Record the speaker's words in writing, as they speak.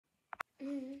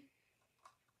Emote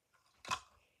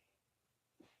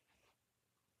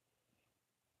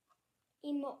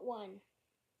 1.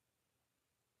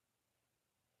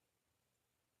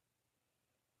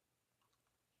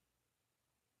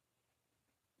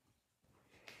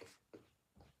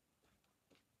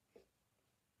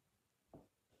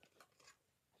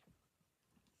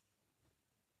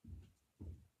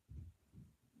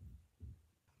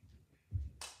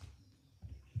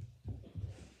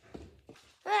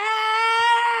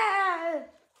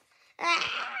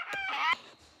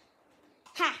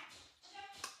 Ha!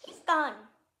 He's gone.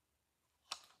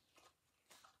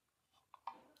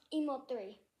 Emote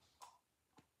 3.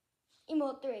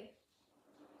 Emote 3.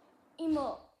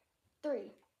 Emote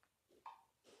 3.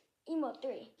 Emote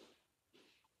 3.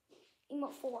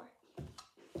 Emote 4.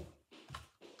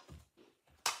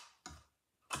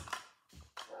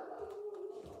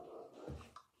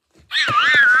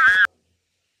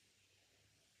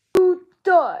 Who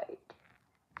died?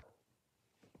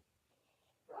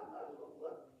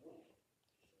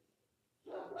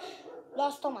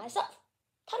 Lost all myself.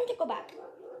 Time to go back.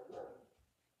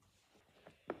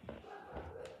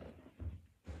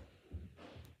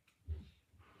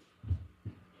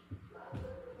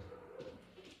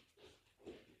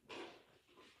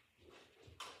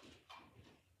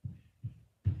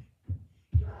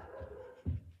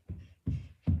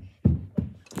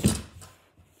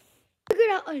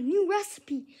 Figured out a new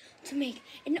recipe to make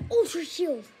an ultra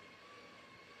shield.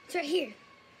 It's right here.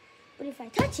 But if I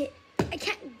touch it, I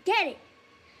can't get it.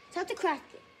 So I have to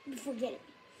craft it before getting it.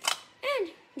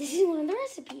 And this is one of the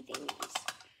recipe thingies.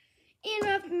 And I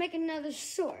have to make another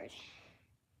sword.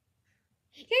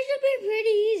 This should be pretty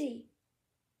easy.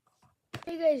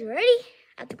 Are you guys ready?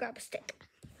 I have to grab a stick.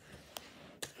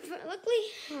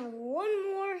 Luckily, I have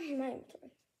one more in my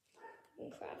inventory. I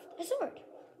can craft a sword.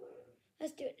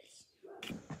 Let's do this.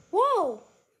 Whoa!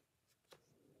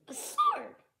 A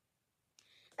sword!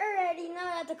 Alrighty, now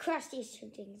I have to craft these two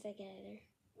things together.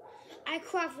 I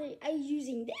crafted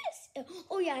using this.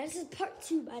 Oh yeah, this is part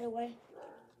 2, by the way.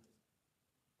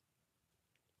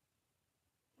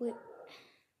 Wait,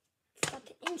 I forgot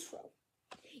the intro.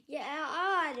 Yeah,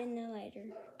 I'll add it in later.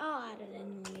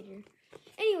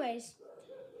 Anyways,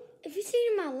 if you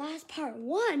seen in my last part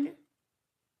 1,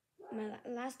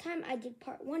 last time I did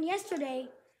part 1 yesterday,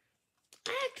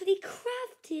 I actually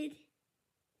crafted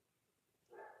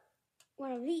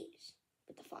one of these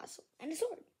with the fossil and a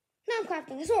sword. Now I'm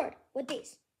crafting a sword with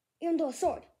these, even though a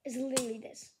sword is literally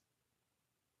this.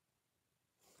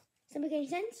 Does that make any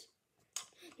sense?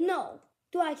 No.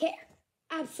 Do I care?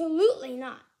 Absolutely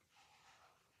not.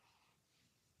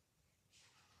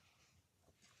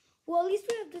 Well, at least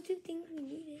we have the 2 things we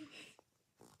needed.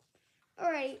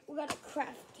 Alright, we gotta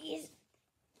craft these.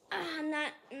 I'm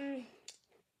not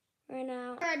right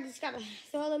now. I just gotta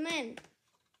throw them in.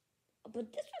 I'll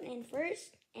put this one in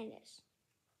first, and this.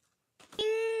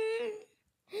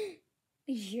 Did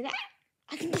you hear that?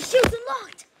 I think the shield's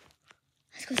unlocked.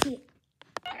 Let's go see it.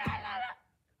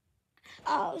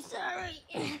 Oh, sorry.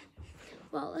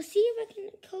 Well, let's see if I can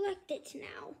collect it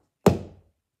now.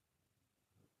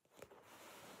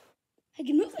 I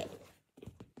can move it.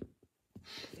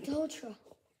 The ultra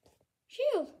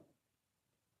shield.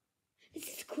 This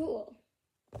is cool.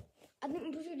 I think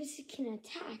I'm pretty sure this can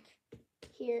attack.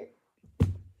 Here,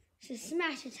 it's a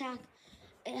smash attack.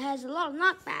 It has a lot of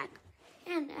knockback,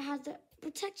 and it has a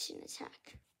protection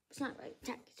attack. It's not really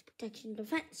attack, it's protection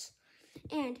defense.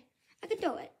 And I can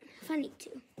throw it if I need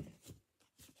to.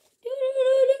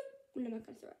 I'm not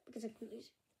gonna throw it because I can lose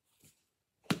it.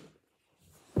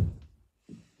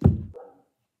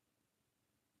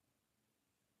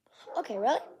 Okay,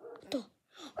 really?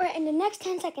 Alright, in the next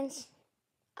 10 seconds,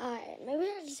 maybe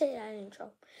I should say that in the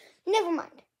intro. Never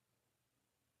mind.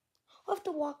 I'll have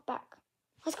to walk back.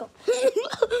 Let's go.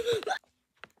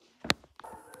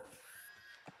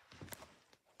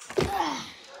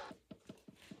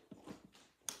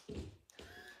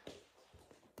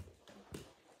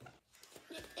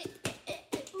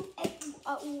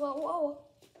 Whoa.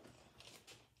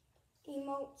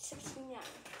 Emote 69.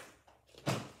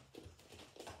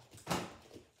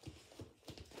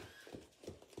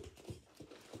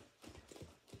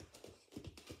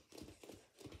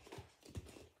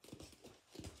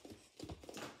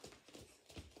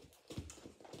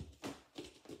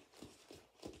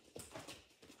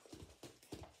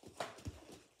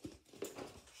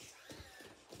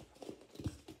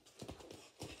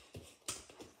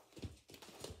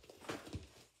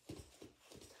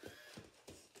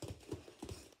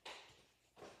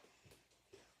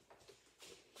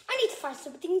 I need to find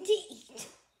something to eat.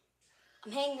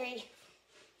 I'm hungry.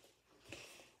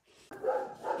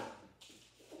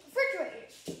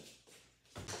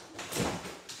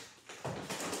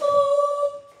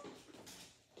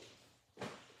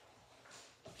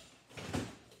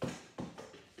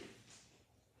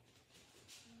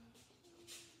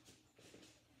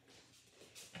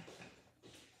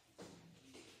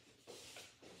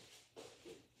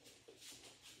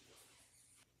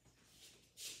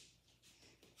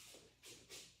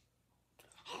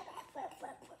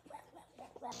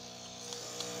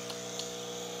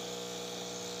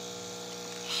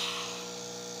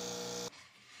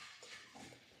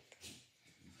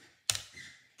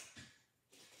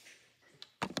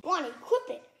 want to equip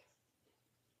it.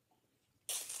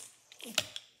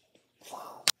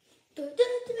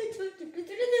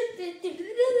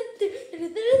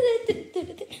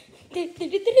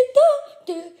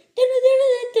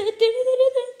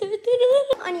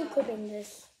 Unequipping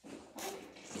this.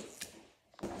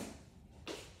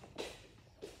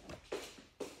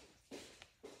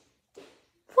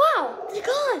 Wow, it's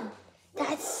gone.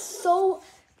 That's so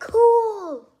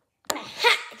cool. And a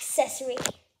hat accessory.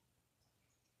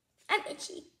 I'm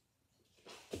itchy.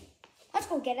 Let's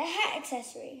go get a hat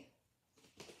accessory.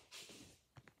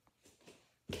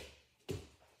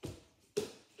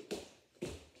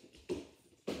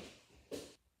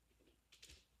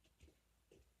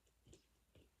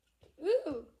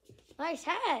 Ooh, nice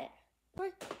hat.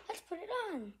 Let's put it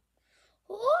on.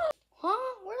 Whoa.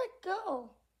 Huh? Where'd it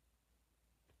go?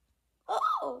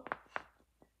 Oh,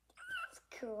 that's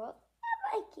cool.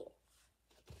 I like it.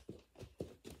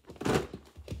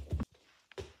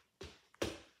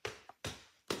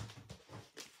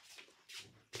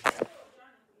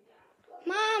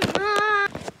 Mom.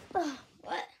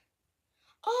 What?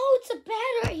 Oh, it's a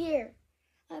bed right here.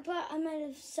 I might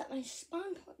have set my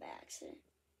spawn point by accident.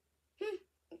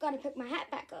 I gotta pick my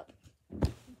hat back up.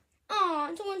 Aw,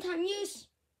 it's a one-time use.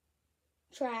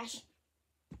 Trash.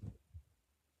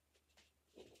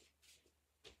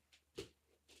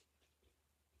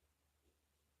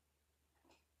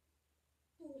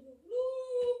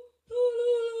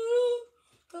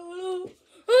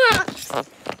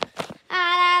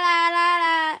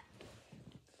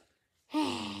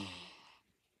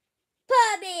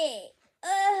 Puppy.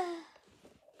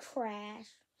 Trash.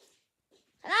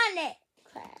 Salande.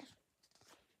 Trash.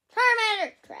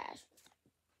 Charmander. Trash.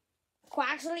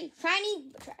 Quaxley.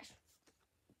 Shiny. But trash.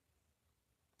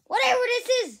 Whatever this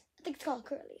is. I think it's called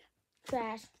Curly.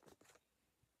 Trash.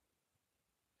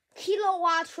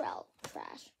 Kilowattrel.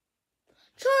 Trash.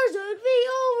 Charizard V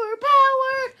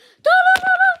overpowered.